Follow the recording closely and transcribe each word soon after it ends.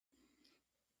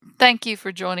Thank you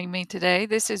for joining me today.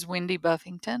 This is Wendy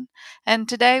Buffington, and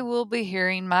today we'll be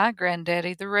hearing my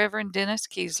granddaddy, the Reverend Dennis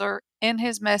Kesler, in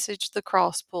his message, The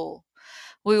Cross Pull.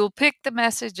 We will pick the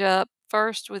message up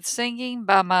first with singing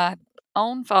by my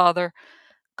own father,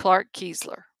 Clark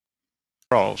Kesler.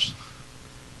 Cross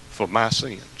for my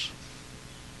sins.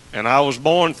 And I was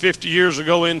born 50 years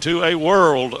ago into a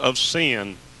world of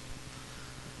sin.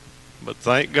 But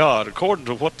thank God, according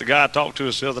to what the guy talked to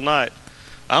us the other night,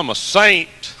 I'm a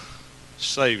saint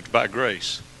saved by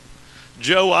grace.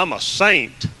 Joe, I'm a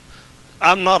saint.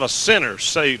 I'm not a sinner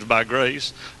saved by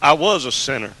grace. I was a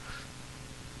sinner.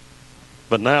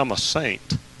 But now I'm a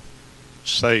saint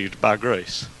saved by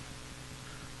grace.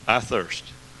 I thirst.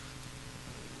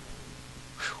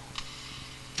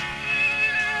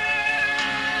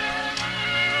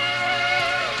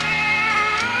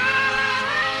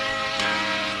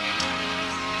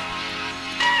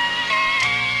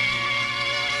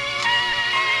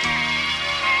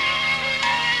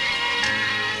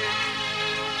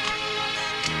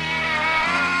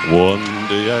 One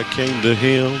day I came to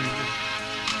him,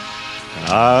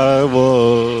 I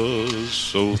was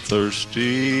so thirsty.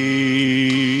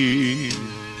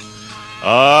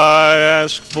 I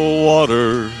asked for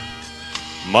water,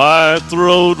 my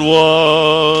throat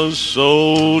was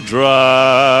so dry.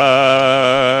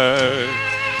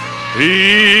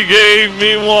 He gave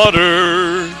me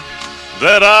water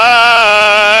that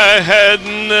I had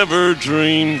never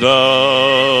dreamed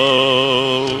of.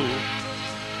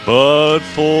 But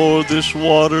for this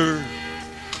water,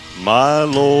 my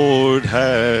Lord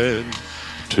had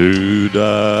to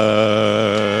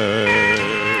die.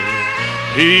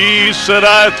 He said,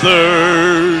 I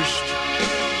thirst,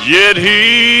 yet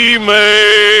he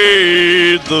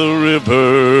made the rivers.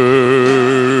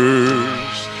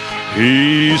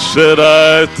 He said,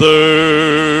 I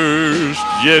thirst,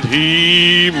 yet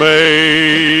he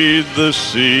made the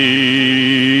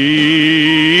sea.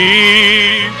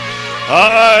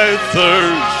 I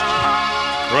thirst,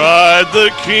 cried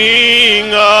the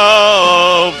King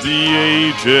of the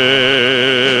ages.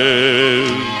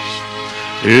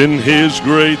 In his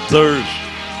great thirst,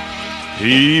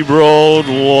 he brought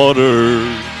water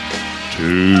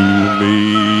to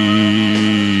me.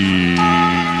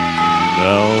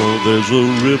 Now there's a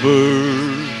river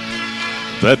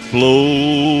that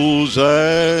flows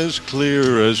as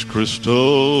clear as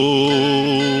crystal,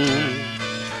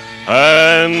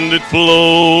 and it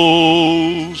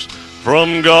flows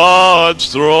from God's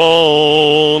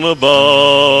throne above.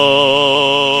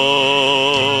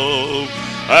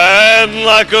 And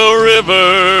like a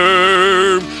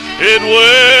river, it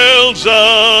wells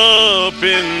up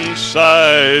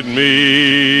inside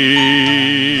me,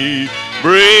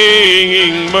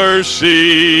 bringing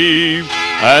mercy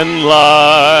and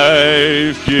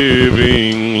life-giving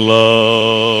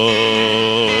love.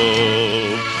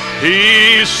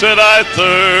 He said, I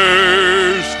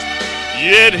thirst,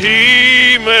 yet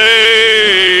he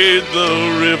made the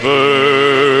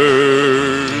rivers.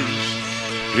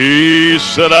 He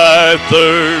said, I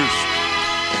thirst,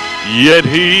 yet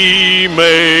he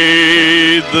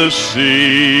made the sea.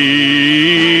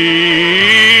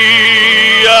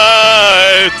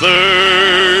 I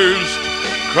thirst,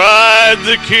 cried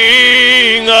the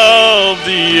King of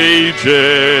the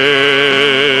ages.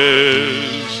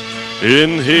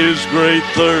 In his great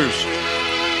thirst,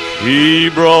 he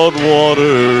brought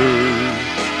water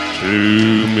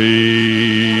to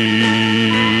me.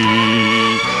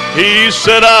 He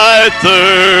said, I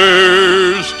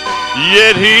thirst,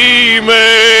 yet he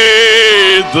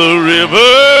made the rivers.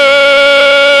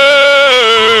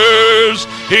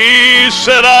 He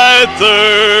said, I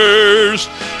thirst,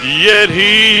 yet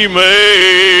he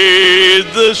made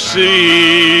the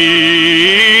sea.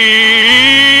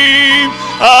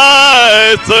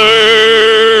 I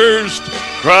thirst,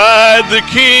 cried the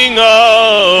King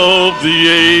of the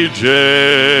ages.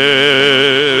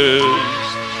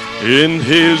 In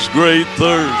his great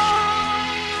thirst,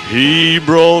 he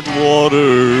brought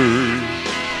water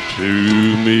to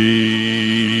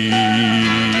me.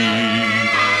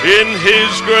 In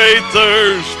his great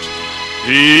thirst,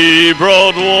 he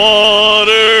brought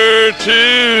water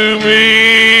to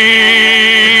me.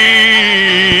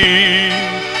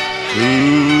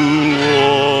 Cool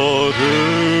water.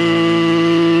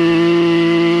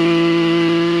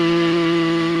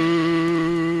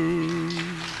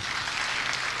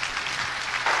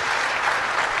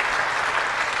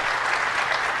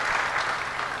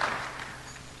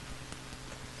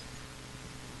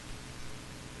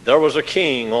 There was a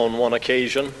king on one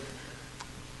occasion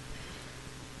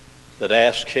that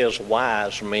asked his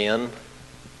wise men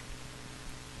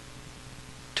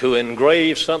to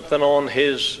engrave something on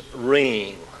his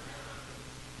ring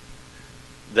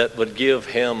that would give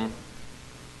him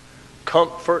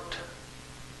comfort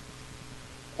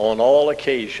on all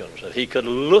occasions, that he could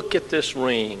look at this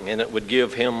ring and it would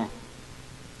give him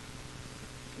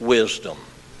wisdom.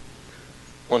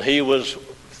 When he was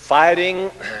fighting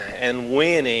and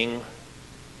winning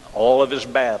all of his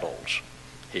battles,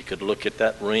 he could look at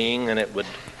that ring and it would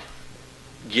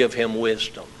give him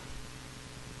wisdom.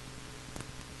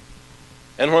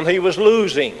 And when he was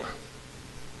losing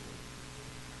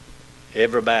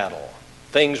every battle,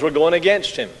 things were going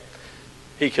against him,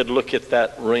 he could look at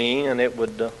that ring and it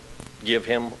would give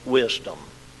him wisdom.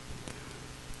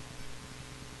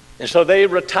 And so they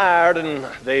retired and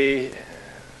they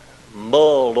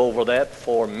mulled over that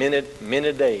for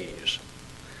many days.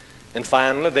 And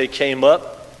finally they came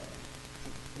up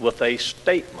with a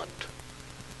statement,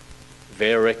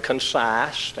 very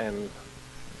concise and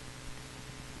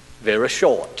very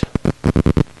short.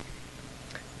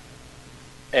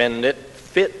 And it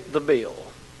fit the bill.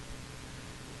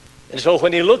 And so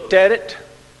when he looked at it,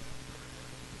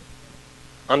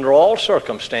 under all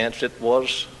circumstances, it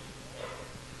was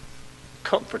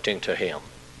comforting to him.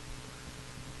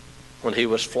 When he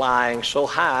was flying so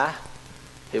high,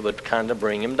 it would kind of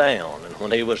bring him down. And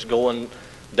when he was going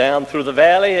down through the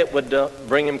valley, it would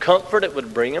bring him comfort, it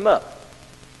would bring him up.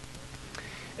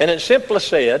 And it simply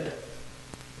said,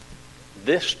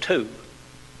 this too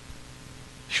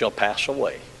shall pass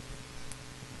away.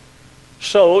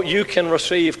 So you can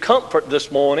receive comfort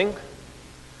this morning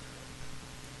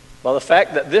by the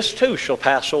fact that this too shall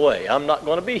pass away. I'm not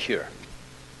going to be here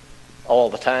all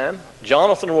the time.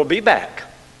 Jonathan will be back.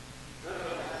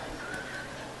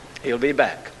 He'll be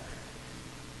back.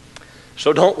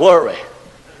 So don't worry.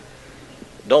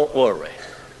 Don't worry.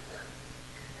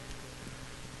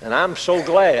 And I'm so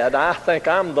glad, I think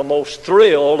I'm the most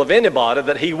thrilled of anybody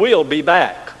that he will be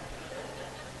back.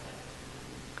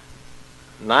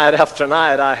 Night after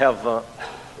night I have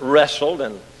wrestled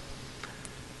and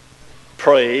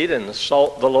prayed and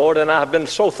sought the Lord, and I've been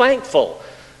so thankful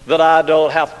that I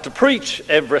don't have to preach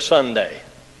every Sunday.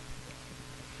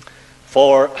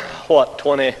 For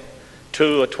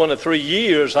 22 or 23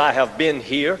 years I have been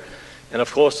here, and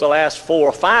of course the last 4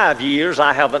 or 5 years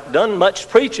I haven't done much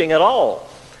preaching at all.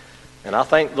 And I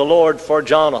thank the Lord for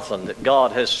Jonathan, that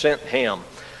God has sent him,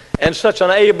 and such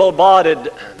an able-bodied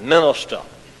minister,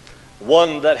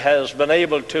 one that has been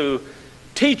able to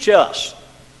teach us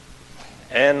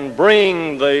and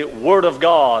bring the Word of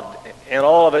God in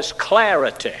all of its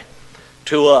clarity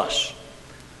to us.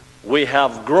 We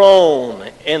have grown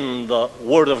in the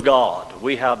Word of God.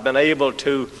 We have been able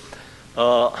to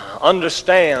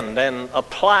understand and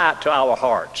apply it to our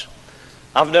hearts.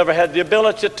 I've never had the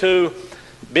ability to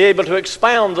be able to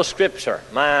expound the Scripture.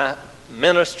 My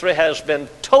ministry has been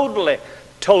totally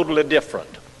different.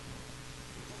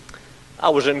 I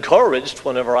was encouraged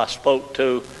whenever I spoke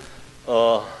to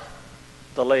the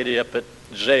lady up at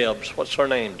Zeb's. What's her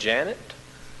name? Janet?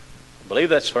 I believe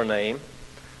that's her name.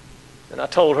 And I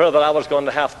told her that I was going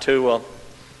to have to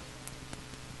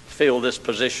fill this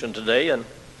position today and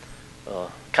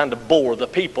kind of bore the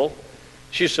people.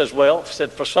 She says, well,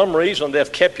 said, for some reason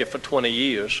they've kept you for 20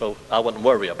 years, so I wouldn't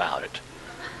worry about it.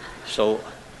 So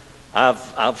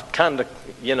I've kind of,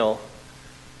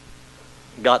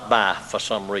 got by for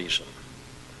some reason.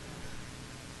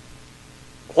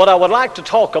 What I would like to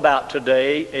talk about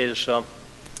today is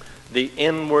the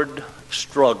inward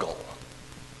struggle,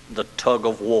 the tug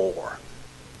of war,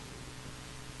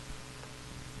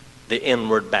 the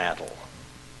inward battle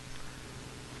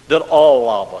that all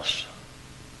of us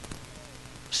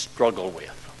struggle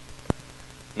with.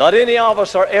 Not any of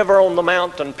us are ever on the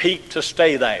mountain peak to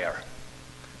stay there.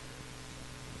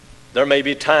 There may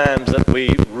be times that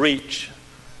we reach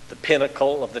the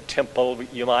pinnacle of the temple,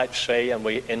 you might say, and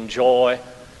we enjoy,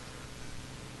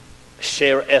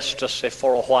 share ecstasy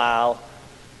for a while,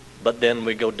 but then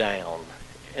we go down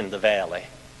in the valley.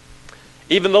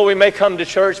 Even though we may come to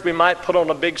church, we might put on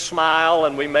a big smile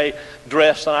and we may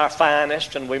dress in our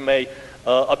finest and we may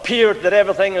appear that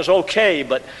everything is okay,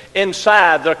 but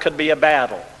inside there could be a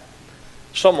battle.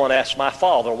 Someone asked my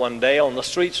father one day on the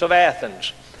streets of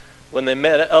Athens when they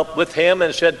met up with him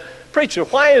and said, "Preacher,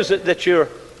 why is it that you're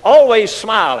always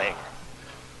smiling?"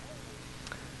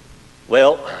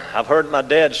 Well, I've heard my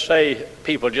dad say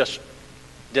people just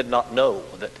did not know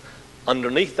that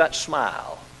underneath that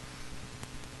smile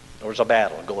there was a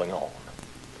battle going on.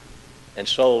 And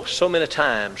so many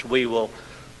times we will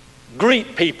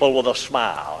greet people with a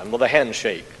smile and with a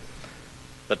handshake,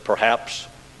 but perhaps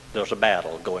there's a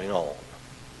battle going on.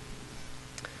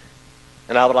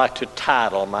 And I would like to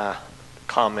title my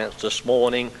comments this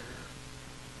morning,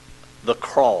 the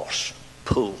cross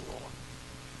pull.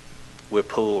 We're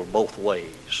pulled both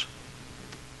ways.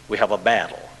 We have a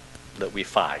battle that we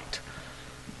fight.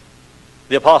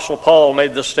 The Apostle Paul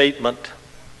made the statement,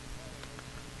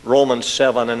 Romans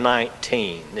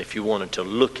 7:19, if you wanted to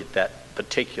look at that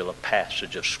particular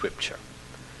passage of Scripture.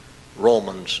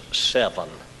 Romans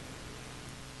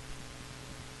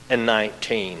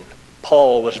 7:19.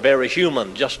 Paul was very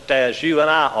human, just as you and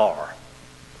I are.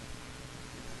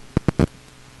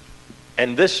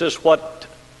 And this is what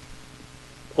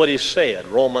he said,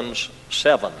 Romans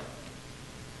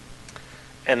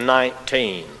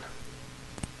 7:19.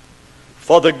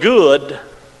 For the good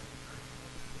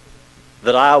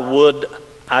that I would,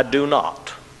 I do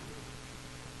not.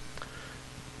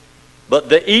 But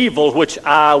the evil which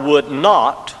I would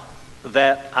not,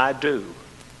 that I do.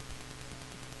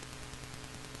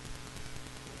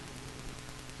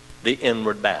 The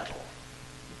inward battle,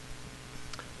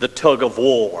 the tug of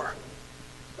war,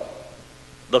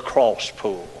 the cross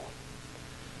pull.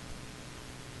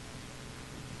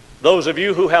 Those of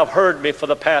you who have heard me for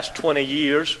the past 20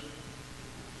 years,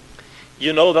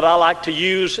 you know that I like to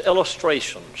use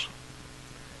illustrations.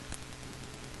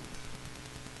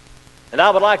 And I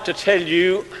would like to tell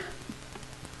you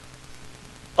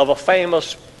of a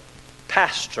famous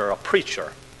pastor, a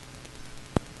preacher,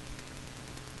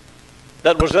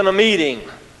 that was in a meeting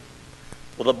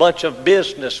with a bunch of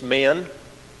businessmen,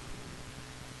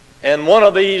 and one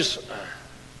of these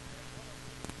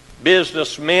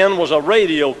businessmen was a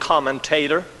radio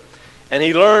commentator, and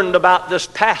he learned about this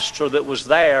pastor that was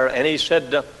there, and he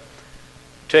said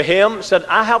to him,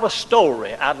 I have a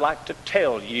story I'd like to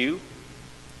tell you.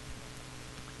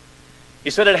 He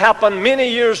said, it happened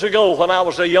many years ago when I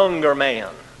was a younger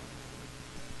man.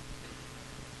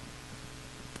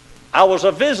 I was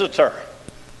a visitor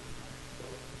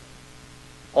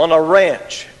on a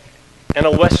ranch in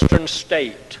a western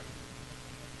state,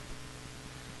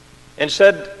 and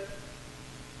said,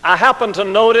 I happened to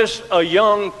notice a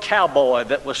young cowboy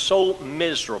that was so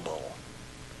miserable.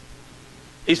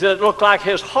 He said it looked like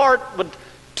his heart would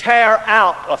tear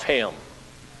out of him.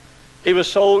 He was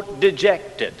so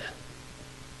dejected.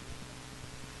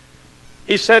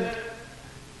 He said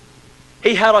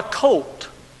he had a colt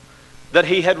that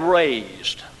he had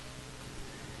raised,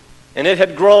 and it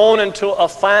had grown into a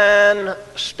fine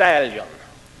stallion,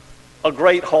 a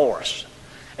great horse.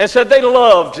 And said they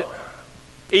loved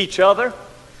each other.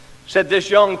 Said this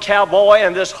young cowboy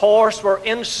and this horse were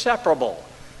inseparable.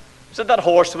 Said that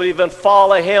horse would even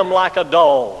follow him like a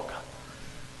dog.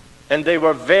 And they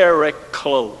were very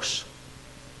close.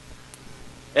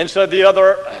 And so the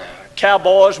other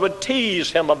cowboys would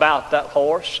tease him about that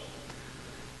horse.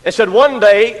 And said one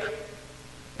day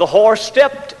the horse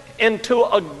stepped into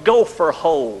a gopher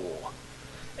hole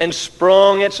and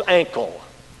sprung its ankle.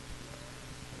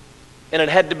 And it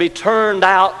had to be turned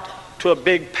out to a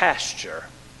big pasture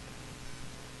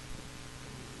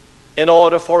in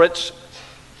order for its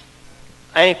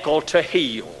ankle to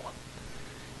heal.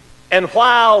 And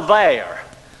while there,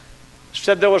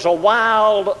 said there was a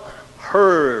wild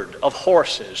herd of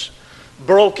horses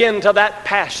broke into that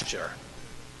pasture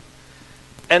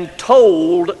and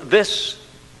told this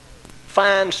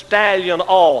fine stallion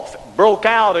off, broke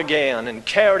out again and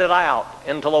carried it out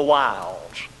into the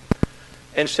wilds.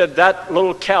 And said that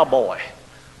little cowboy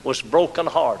was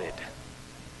brokenhearted.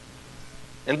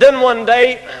 And then one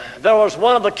day, there was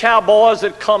one of the cowboys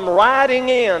that come riding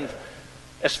in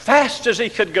as fast as he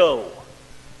could go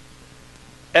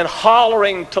and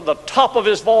hollering to the top of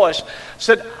his voice,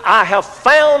 said, I have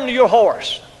found your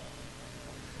horse.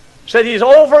 Said he's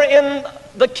over in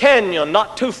the canyon,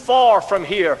 not too far from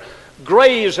here,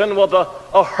 grazing with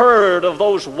a herd of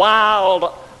those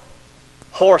wild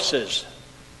horses.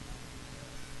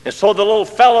 And so the little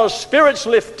fellow's spirits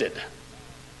lifted.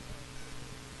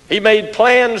 He made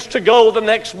plans to go the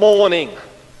next morning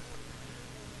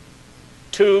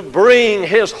to bring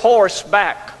his horse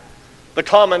back. The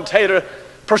commentator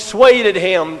persuaded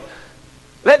him,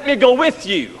 let me go with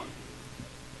you.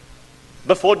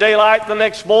 Before daylight the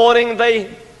next morning,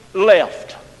 they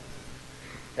left.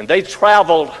 And they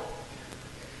traveled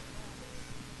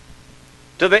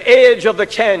to the edge of the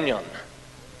canyon.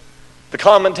 The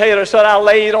commentator said, I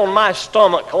laid on my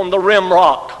stomach on the rim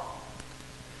rock,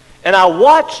 and I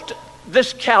watched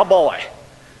this cowboy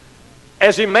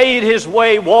as he made his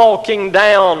way walking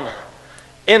down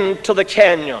into the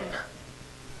canyon.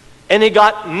 And he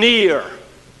got near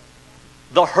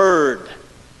the herd,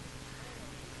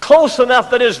 close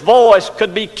enough that his voice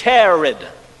could be carried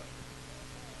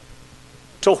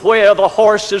to where the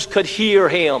horses could hear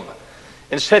him.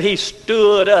 And said he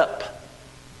stood up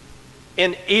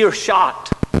in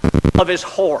earshot of his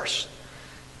horse.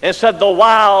 And said the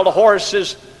wild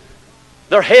horses,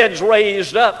 their heads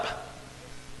raised up,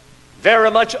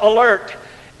 very much alert.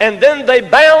 And then they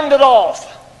bounded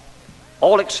off,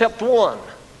 all except one.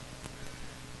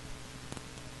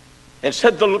 And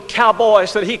said the cowboy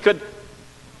said he could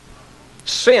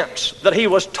sense that he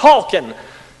was talking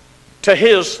to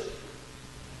his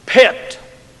pet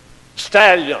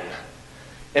stallion.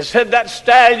 And said that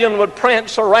stallion would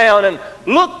prance around and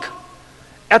look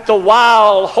at the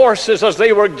wild horses as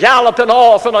they were galloping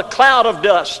off in a cloud of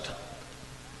dust.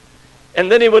 And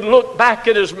then he would look back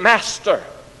at his master.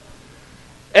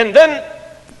 And then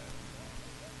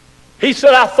he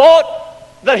said, I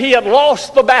thought that he had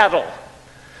lost the battle,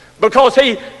 because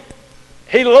he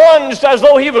lunged as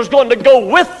though he was going to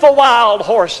go with the wild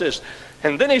horses.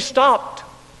 And then he stopped.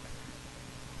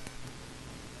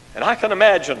 And I can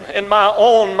imagine, in my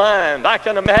own mind, I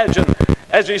can imagine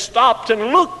as he stopped and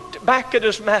looked back at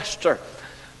his master,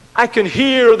 I can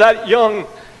hear that young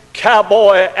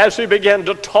cowboy as he began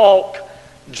to talk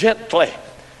gently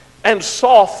and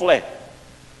softly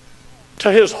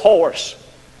to his horse.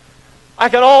 I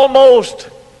can almost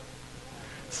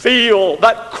feel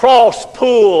that cross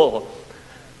pull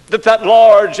that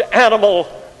large animal,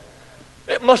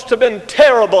 it must have been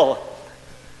terrible.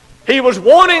 He was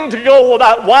wanting to go with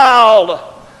that wild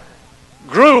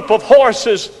group of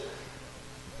horses,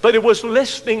 but he was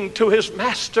listening to his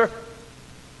master.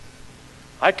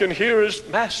 I can hear his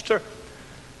master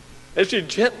as he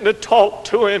gently talked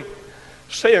to him,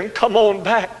 saying, come on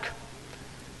back.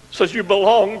 Says, you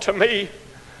belong to me.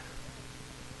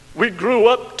 We grew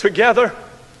up together.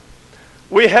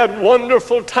 We had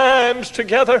wonderful times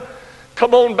together.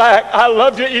 Come on back. I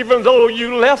love you even though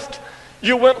you left.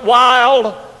 You went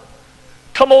wild.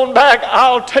 Come on back.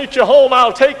 I'll take you home.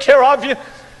 I'll take care of you.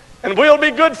 And we'll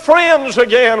be good friends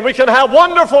again. We can have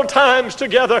wonderful times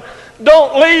together.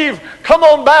 Don't leave. Come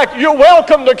on back. You're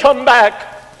welcome to come back.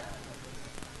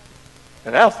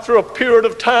 And after a period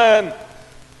of time,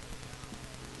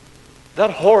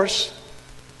 that horse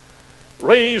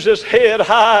raised his head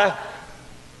high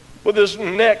with his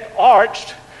neck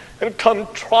arched and come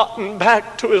trotting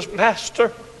back to his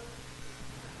master.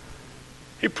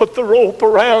 He put the rope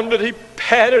around it. He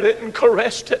patted it and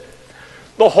caressed it.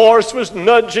 The horse was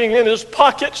nudging in his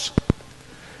pockets.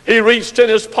 He reached in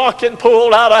his pocket and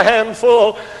pulled out a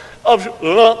handful of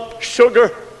lump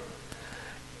sugar.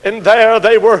 And there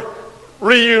they were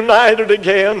reunited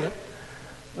again.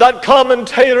 That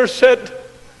commentator said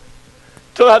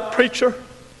to that preacher,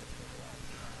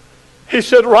 he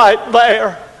said, right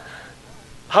there,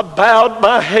 I bowed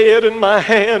my head in my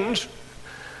hands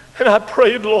and I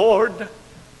prayed, Lord,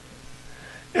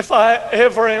 if I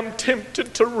ever am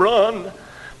tempted to run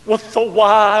with the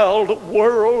wild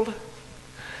world,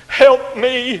 help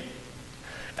me.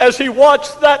 As he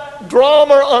watched that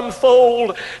drama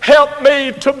unfold, help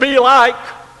me to be like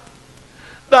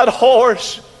that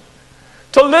horse,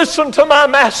 to listen to my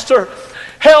master.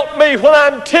 Help me when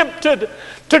I'm tempted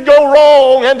to go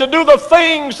wrong and to do the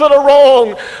things that are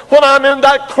wrong. When I'm in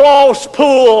that cross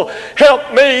pool,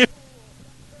 help me.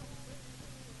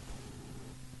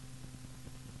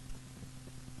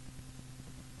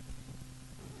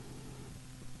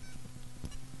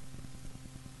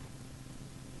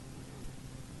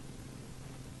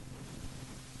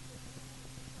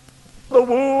 The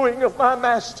wooing of my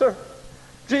master.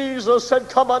 Jesus said,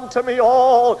 come unto me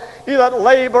all ye that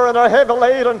labor and are heavy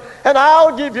laden, and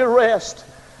I'll give you rest.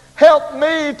 Help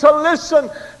me to listen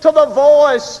to the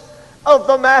voice of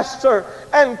the master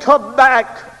and come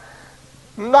back,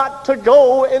 not to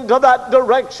go into that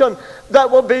direction that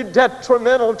will be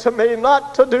detrimental to me,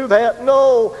 not to do that.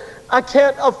 No, I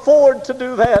can't afford to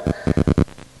do that.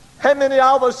 How many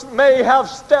of us may have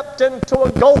stepped into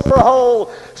a gopher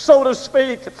hole, so to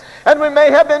speak, and we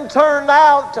may have been turned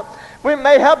out, we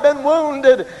may have been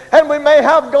wounded, and we may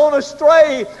have gone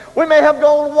astray, we may have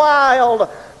gone wild,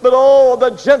 but oh,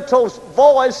 the gentle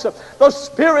voice, the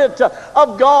Spirit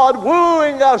of God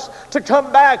wooing us to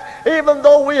come back, even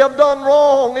though we have done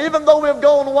wrong, even though we've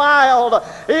gone wild,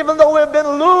 even though we've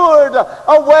been lured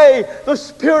away, the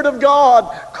Spirit of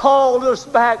God called us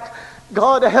back.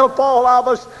 God, help all of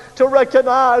us to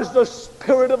recognize the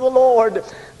Spirit of the Lord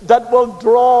that will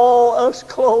draw us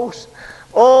close.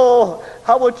 Oh,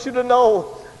 I want you to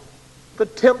know the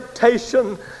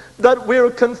temptation that we're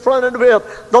confronted with.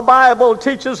 The Bible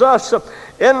teaches us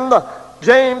in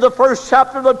James, the 1st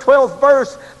chapter, the 12th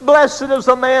verse, blessed is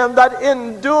the man that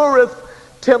endureth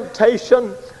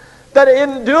temptation. That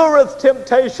endureth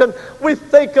temptation. We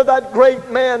think of that great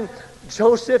man,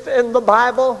 Joseph, in the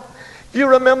Bible. You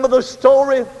remember the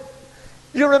story?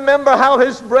 You remember how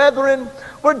his brethren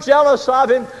were jealous of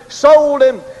him, sold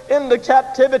him into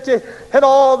captivity, and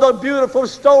all the beautiful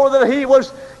store that he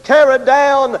was carried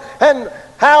down, and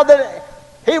how that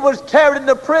he was carried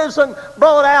into prison,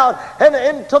 brought out, and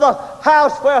into the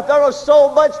house where there was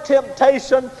so much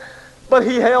temptation. But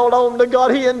he held on to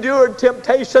God. He endured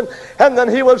temptation, and then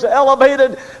he was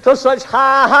elevated to such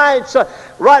high heights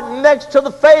right next to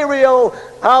the Pharaoh.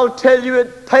 I'll tell you,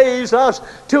 it pays us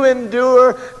to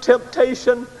endure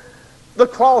temptation, the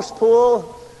cross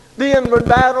pull, the inward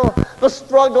battle, the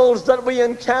struggles that we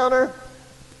encounter.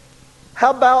 How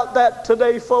about that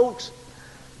today, folks?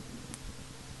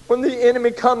 When the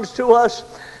enemy comes to us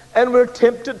and we're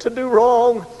tempted to do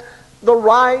wrong, the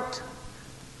right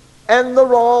and the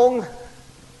wrong.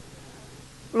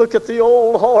 Look at the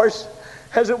old horse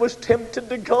as it was tempted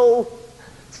to go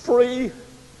free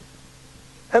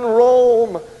and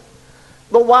roam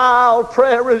the wild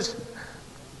prairies,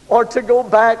 or to go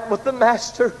back with the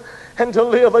master and to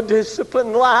live a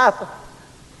disciplined life.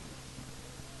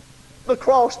 The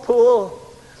cross pull.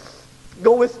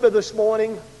 Go with me this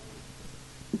morning.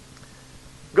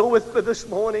 Go with me this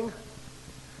morning.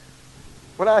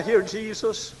 When I hear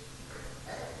Jesus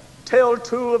tell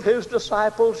two of his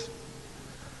disciples,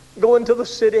 go into the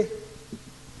city,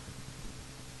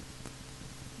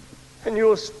 and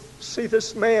you'll see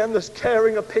this man that's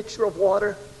carrying a pitcher of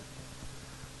water.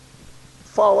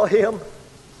 Follow him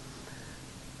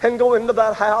and go into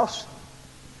that house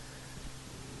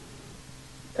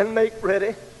and make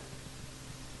ready.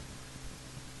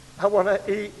 I want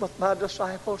to eat with my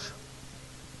disciples.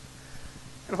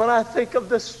 And when I think of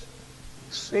this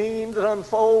scene that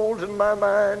unfolds in my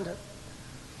mind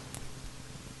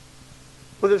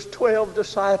with his 12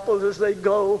 disciples as they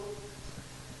go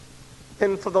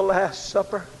in for the Last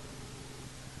Supper,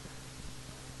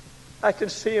 I can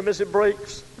see him as he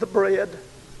breaks the bread.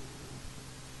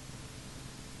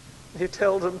 He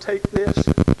tells them, take this.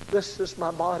 This is my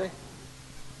body.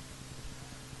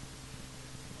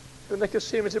 And they can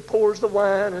see him as he pours the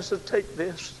wine and says, take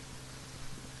this.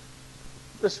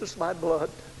 This is my blood.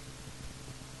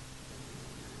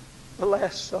 The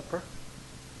Last Supper.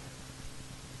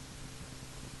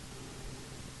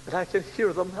 And I can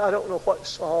hear them. I don't know what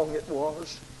song it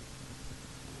was.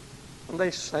 And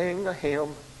they sang a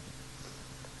hymn.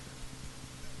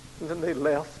 And then they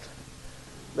left.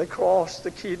 They crossed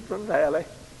the Kedron Valley.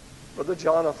 Brother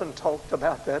Jonathan talked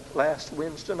about that last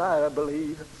Wednesday night, I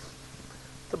believe.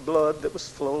 The blood that was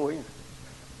flowing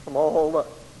from all the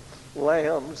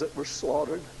lambs that were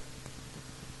slaughtered.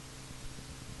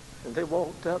 And they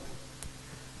walked up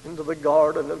into the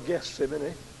Garden of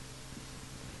Gethsemane.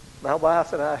 My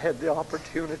wife and I had the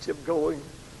opportunity of going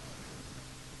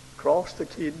across the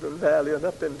Kedron Valley and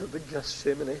up into the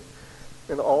Gethsemane.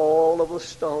 And all of the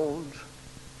stones,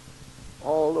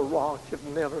 all the rock, you've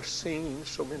never seen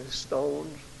so many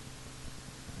stones.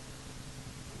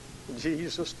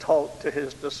 Jesus talked to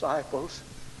his disciples,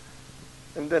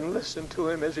 and then listened to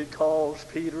him as he calls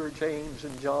Peter, James,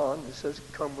 and John and says,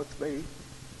 come with me.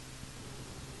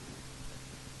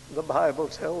 The Bible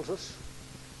tells us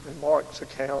in Mark's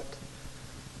account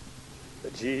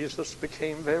that Jesus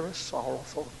became very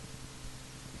sorrowful.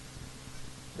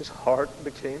 His heart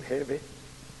became heavy.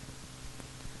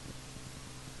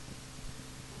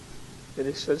 And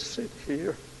he said, sit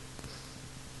here.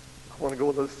 I want to go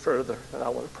a little further, and I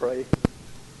want to pray.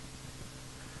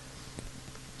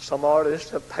 Some artists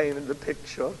have painted the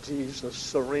picture of Jesus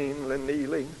serenely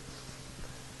kneeling.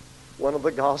 One of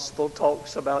the gospel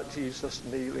talks about Jesus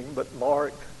kneeling, but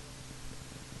Mark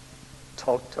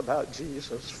talked about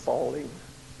Jesus falling.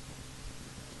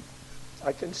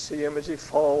 I can see him as he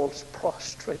falls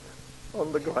prostrate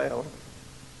on the ground.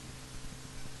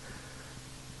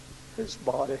 His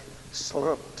body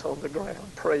slumped on the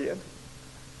ground, praying.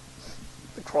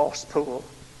 The cross pull.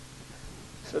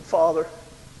 He said, Father,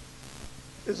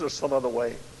 is there some other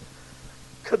way?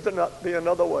 Could there not be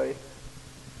another way?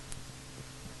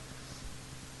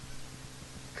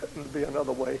 Couldn't there be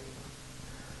another way?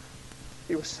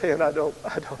 He was saying, I don't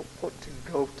want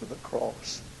to go to the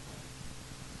cross.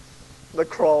 The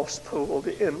cross pull,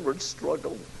 the inward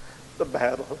struggle, the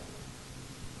battle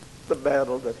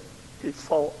that he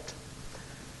fought.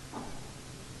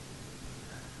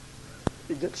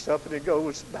 He gets up and he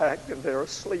goes back, and they're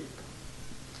asleep.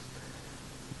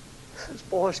 He says,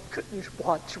 boys, couldn't you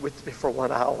watch with me for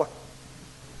 1 hour?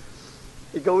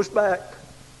 He goes back.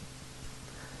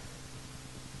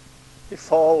 He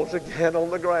falls again on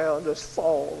the ground, just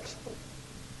falls.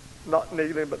 Not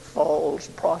kneeling, but falls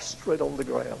prostrate on the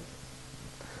ground.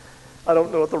 I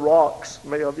don't know if the rocks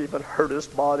may have even hurt his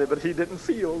body, but he didn't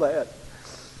feel that.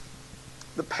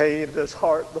 The pain in his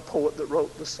heart, the poet that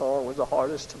wrote the song, was the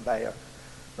hardest to bear.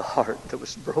 The heart that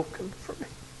was broken for me.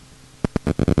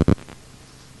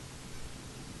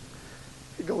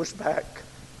 He goes back.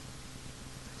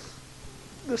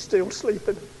 They're still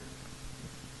sleeping.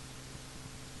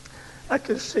 I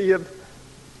can see him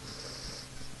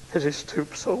as he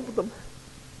stoops over them.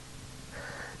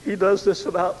 He does this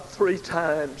about 3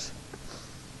 times.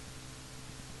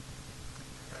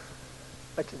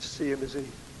 I can see him as he,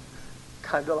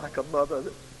 kind of like a mother.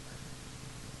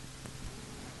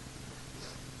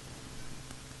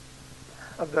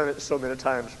 I've done it so many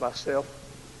times myself.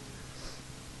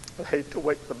 I hate to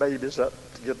wake the babies up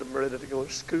to get them ready to go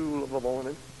to school in the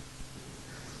morning.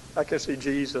 I can see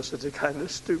Jesus as he kind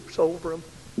of stoops over them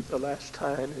the last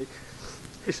time.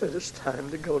 He said, it's time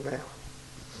to go now.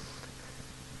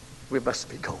 We must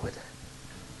be going.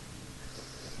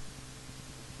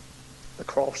 The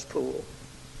cross pool.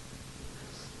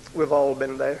 We've all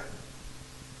been there.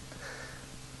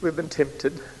 We've been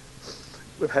tempted.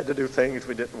 We've had to do things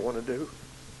we didn't want to do.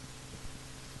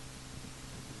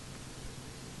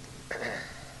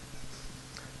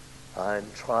 I'm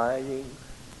trying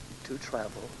to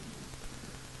travel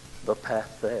the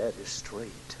path that is straight.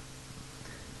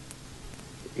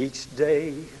 Each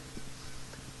day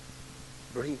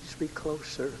brings me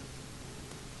closer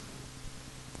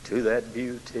to that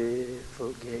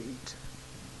beautiful gate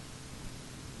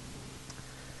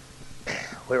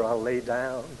where I'll lay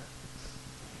down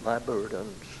my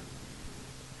burdens,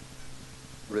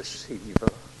 receive a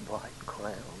bright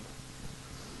crown,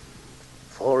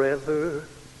 forever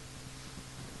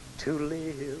to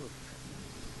live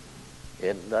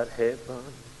in that heavenly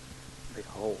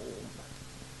home.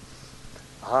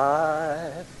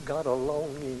 I've got a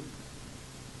longing,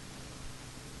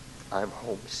 I'm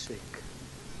homesick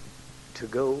to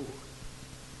go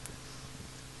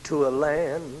to a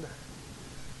land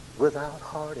without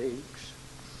heartaches,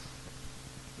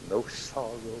 no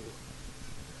sorrow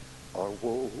or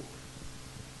woe.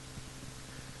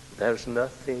 There's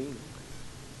nothing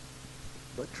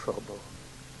but trouble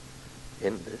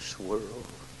in this world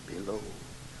below.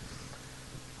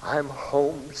 I'm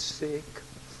homesick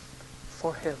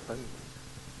for heaven.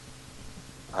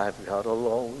 I've got a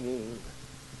longing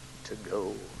to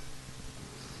go.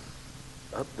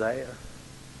 Up there,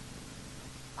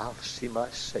 I'll see my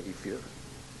Savior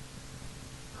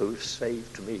who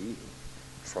saved me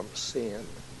from sin.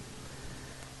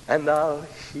 And I'll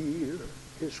hear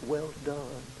his well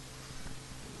done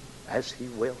as he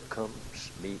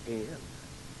welcomes me in.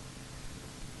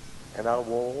 And I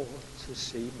want to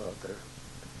see Mother.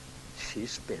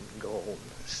 She's been gone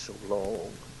so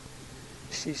long.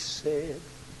 She said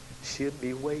she'd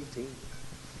be waiting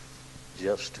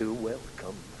just to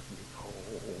welcome me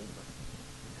home.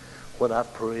 When I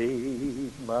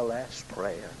prayed my last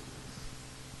prayer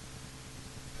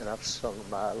and I've sung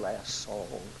my last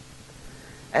song,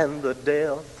 and the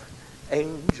death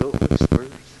angel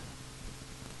whispers,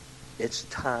 it's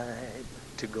time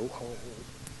to go home.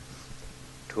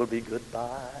 'Twill be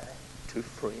goodbye to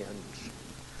friends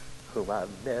whom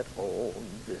I've met on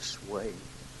this way,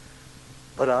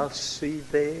 but I'll see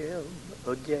them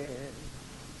again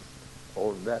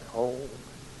on that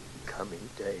homecoming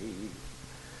day.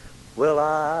 Well,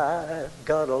 I've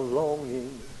got a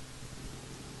longing,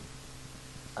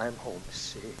 I'm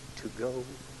homesick to go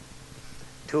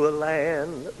to a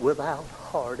land without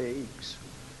heartaches,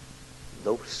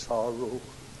 no sorrow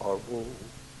or woe.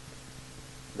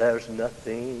 There's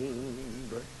nothing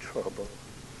but trouble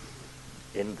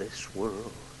in this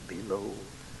world below.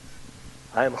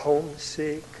 I'm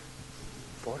homesick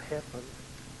for heaven.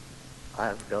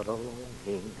 I've got a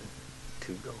longing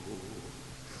to go.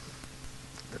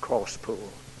 The cross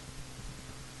pool,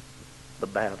 the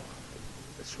battle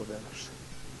that's within us.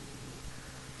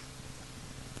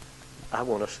 I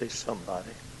want to see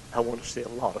somebody, I want to see a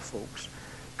lot of folks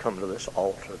come to this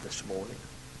altar this morning.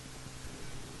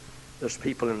 There's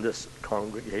people in this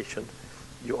congregation,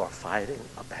 you are fighting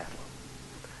a battle.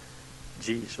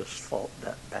 Jesus fought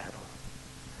that battle.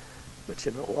 But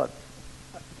you know what?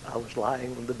 I was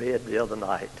lying on the bed the other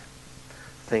night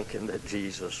thinking that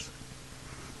Jesus,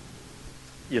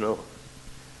 you know,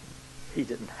 he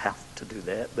didn't have to do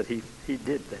that, but he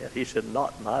did that. He said,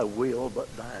 not my will,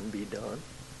 but thine be done.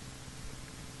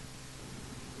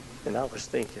 And I was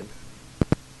thinking,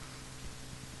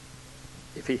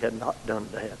 if he had not done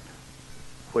that,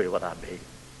 where would I be?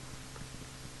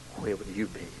 Where would you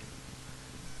be?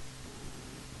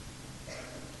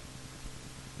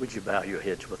 Would you bow your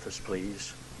heads with us,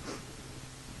 please?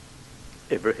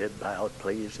 Every head bowed,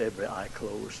 please. Every eye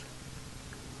closed.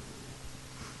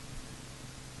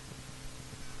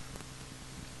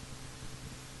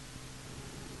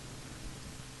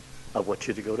 I want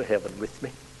you to go to heaven with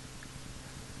me.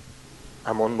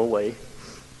 I'm on my way.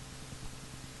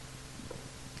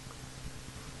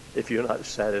 If you're not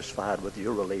satisfied with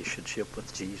your relationship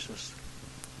with Jesus,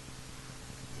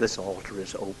 this altar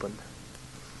is open.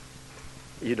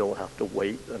 You don't have to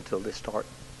wait until they start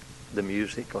the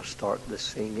music or start the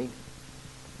singing.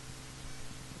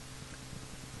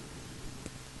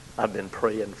 I've been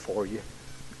praying for you.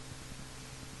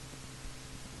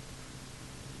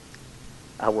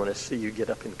 I want to see you get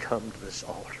up and come to this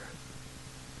altar.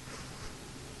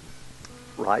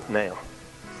 Right now.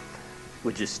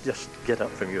 Would you just get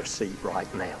up from your seat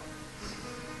right now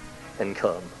and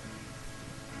come?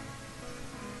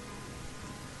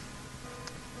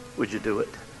 Would you do it?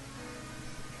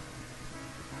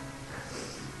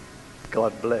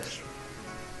 God bless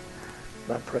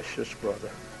my precious brother.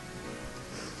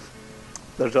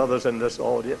 There's others in this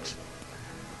audience.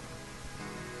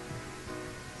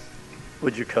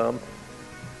 Would you come?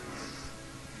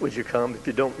 Would you come? If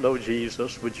you don't know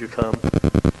Jesus, would you come?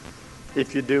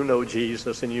 If you do know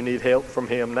Jesus and you need help from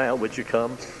him now, would you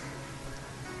come?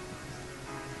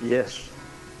 Yes.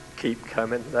 Keep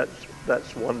coming.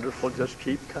 That's wonderful. Just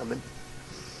keep coming.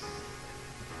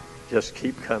 Just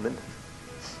keep coming.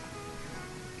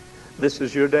 This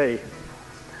is your day.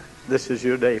 This is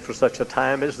your day for such a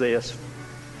time as this.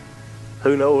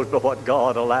 Who knows but what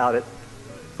God allowed it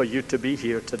for you to be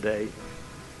here today.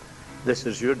 This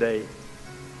is your day.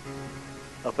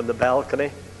 Up in the balcony,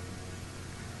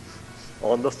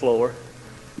 on the floor.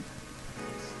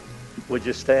 Would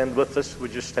you stand with us?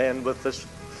 Would you stand with us?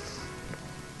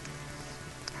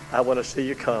 I want to see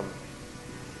you come.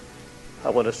 I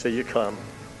want to see you come.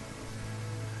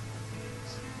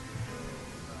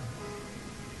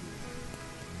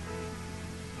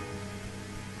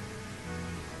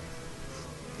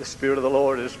 The Spirit of the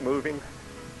Lord is moving.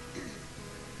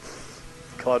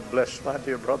 God bless my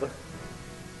dear brother.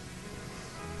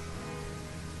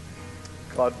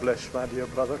 God bless my dear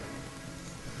brother.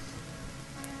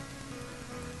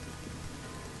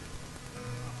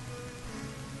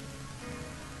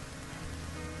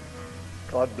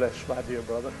 God bless my dear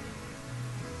brother.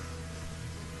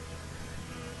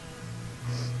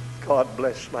 God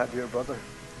bless my dear brother.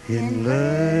 In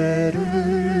letters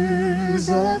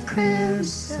of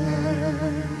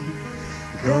crimson,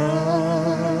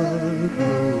 God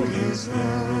wrote his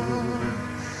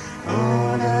love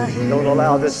on a hill. Don't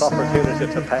allow this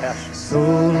opportunity to pass. So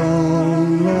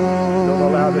long, long. Don't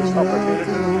allow this opportunity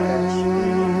to pass.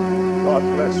 God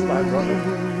bless my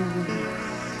brother.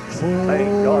 Thank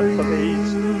God for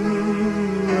these.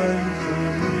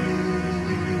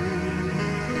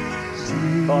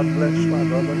 God bless my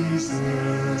brother.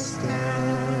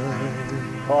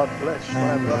 God bless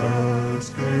my brother. Love's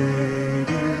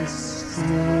greatest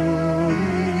story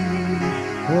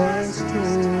was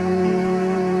told.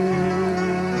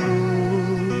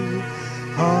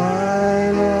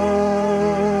 I love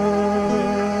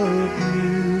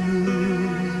you.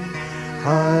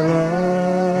 I love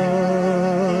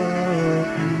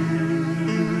you.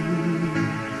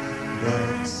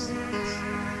 That's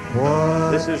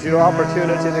what This is your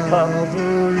opportunity to come.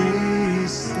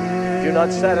 If you're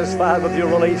not satisfied with your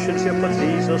relationship with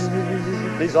Jesus,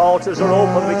 these altars are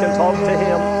open. We can talk to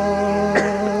him.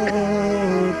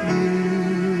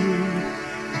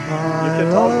 You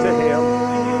can talk to him.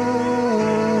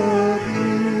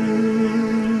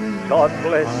 God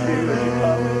bless you as you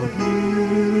come.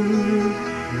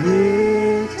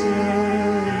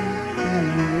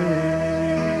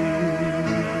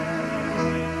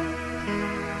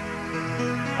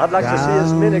 I'd like to see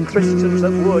as many Christians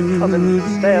that would come and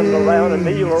stand around and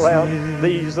kneel around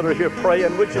these that are here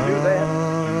praying. Would you do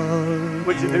that?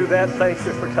 Would you do that? Thank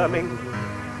you for coming.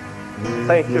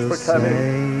 Thank you for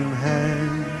coming.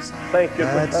 Thank you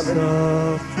for coming.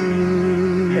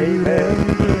 Amen.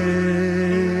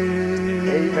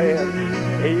 Amen.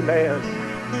 Amen.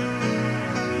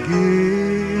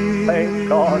 Thank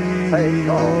God. Thank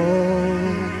God.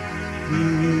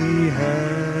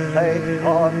 Thank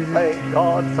God, thank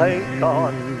God, thank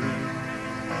God.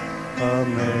 A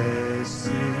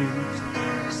message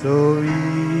so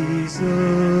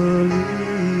easily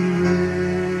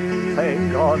read.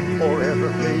 Thank God forever.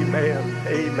 Amen.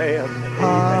 Amen.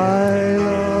 I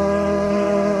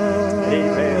love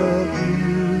Amen.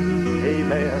 you.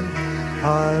 Amen.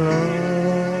 I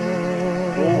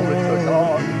love Glory to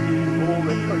God.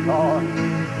 Glory to God.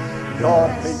 God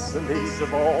meets the needs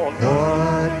of all.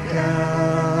 what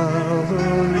Calvary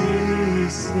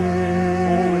said.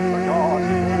 Glory to God.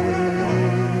 Glory to God.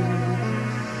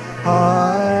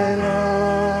 I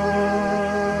love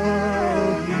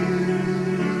you.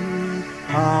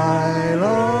 I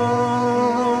love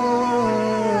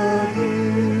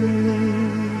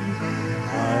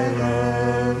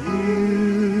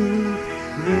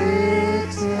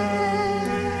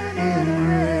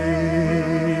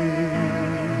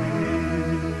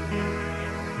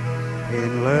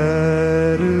in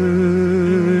letters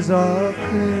of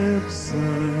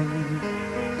crimson.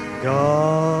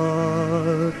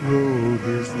 God wrote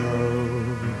his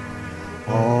love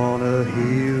on a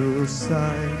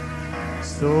hillside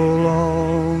so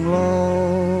long,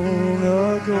 long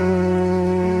ago.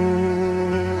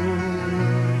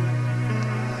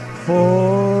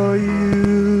 For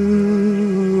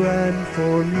you and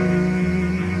for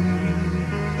me,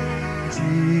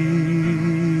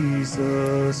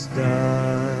 Jesus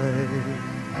died,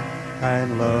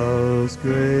 and love's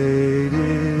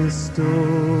greatest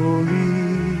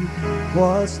story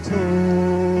was told.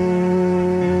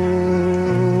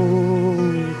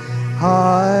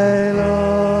 I love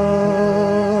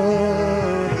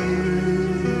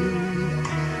you,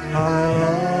 I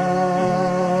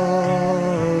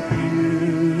love you.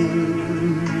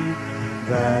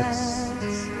 That's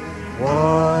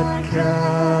what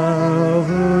Calvary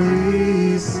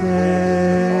said.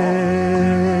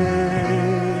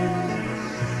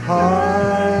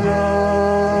 I love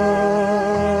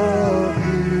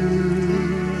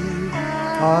you,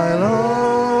 I love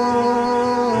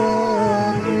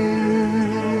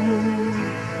you,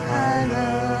 I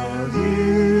love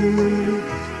you,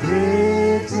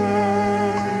 written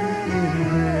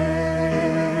in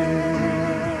red.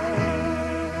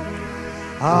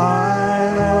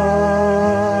 I love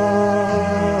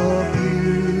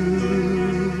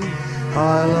you,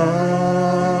 I love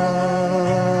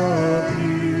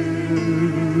you.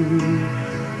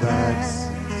 That's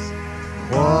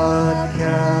what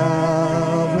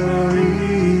Calvary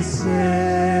said.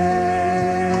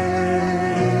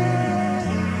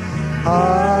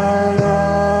 I love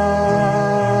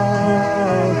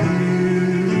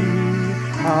you,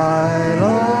 I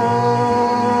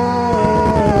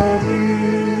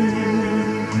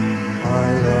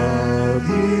love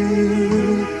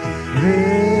you,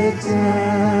 written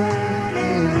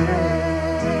in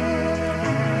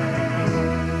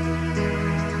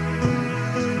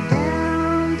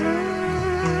Down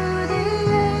through the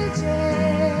ages,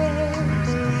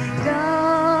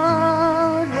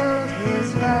 God wrote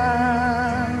his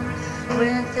love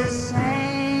with the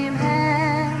same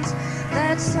hands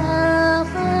that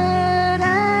suffered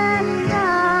and died,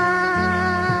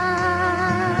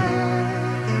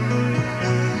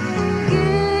 giving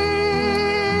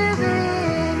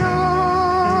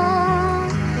all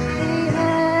he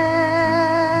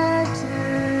had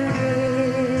to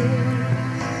give.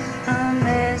 A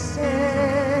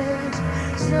message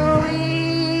so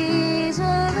easily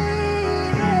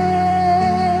read.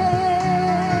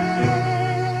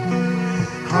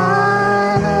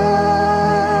 I love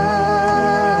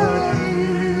you,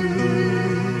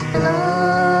 I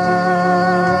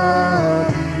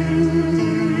love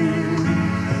you.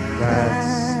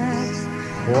 That's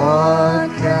what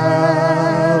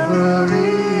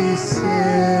Calvary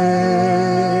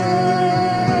said.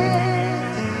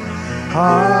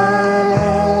 I love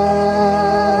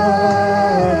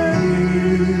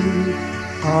you,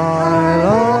 I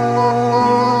love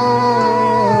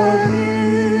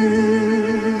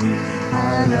you,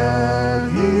 I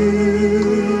love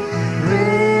you,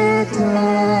 written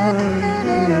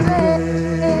in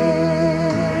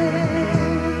red.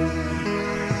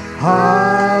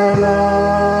 I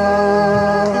love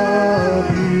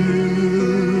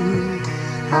you,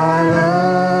 I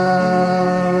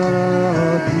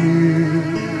love you.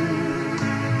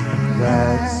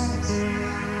 That's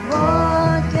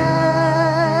What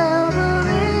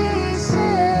Calvary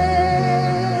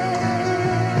said.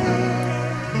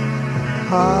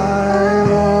 I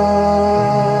love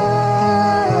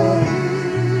you,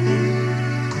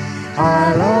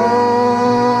 I love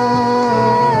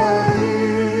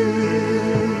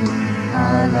you,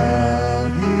 I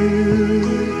love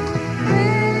you,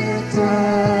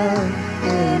 written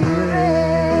in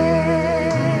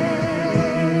red.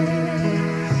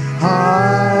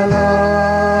 I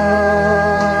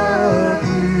love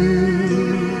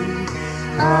you,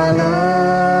 I love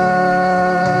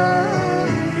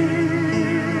you.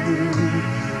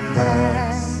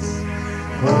 That's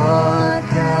what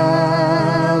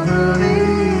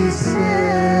Calvary said.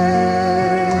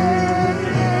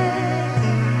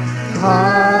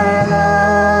 I love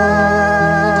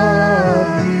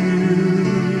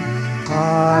you,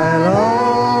 I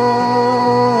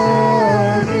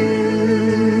love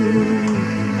you,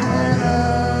 I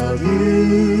love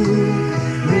you,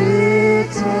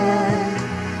 written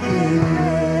in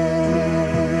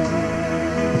red.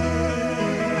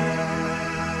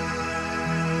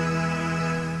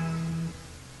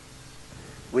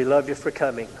 We love you for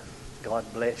coming.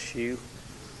 God bless you.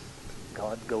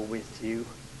 God go with you.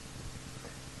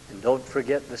 And don't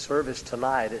forget the service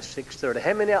tonight at 6:30.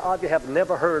 How many of you have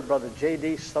never heard Brother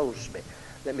J.D. Sosby?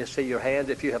 Let me see your hand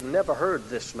if you have never heard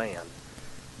this man.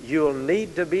 You'll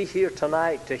need to be here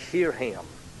tonight to hear him.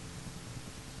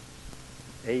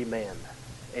 Amen.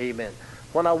 Amen.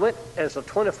 When I went as a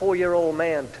 24-year-old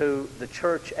man to the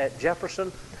church at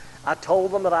Jefferson, I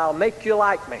told them that I'll make you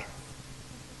like me.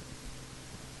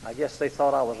 I guess they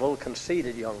thought I was a little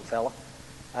conceited young fella.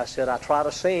 I said, I try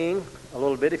to sing a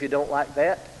little bit if you don't like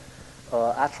that.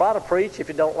 I try to preach if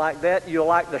you don't like that. You'll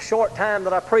like the short time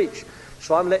that I preach.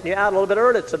 So I'm letting you out a little bit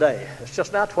early today. It's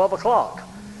just now 12 o'clock.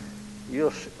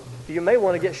 You may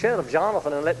want to get shed of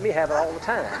Jonathan and let me have it all the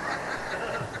time.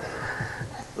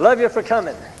 Love you for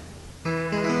coming.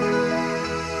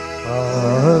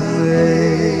 Amen.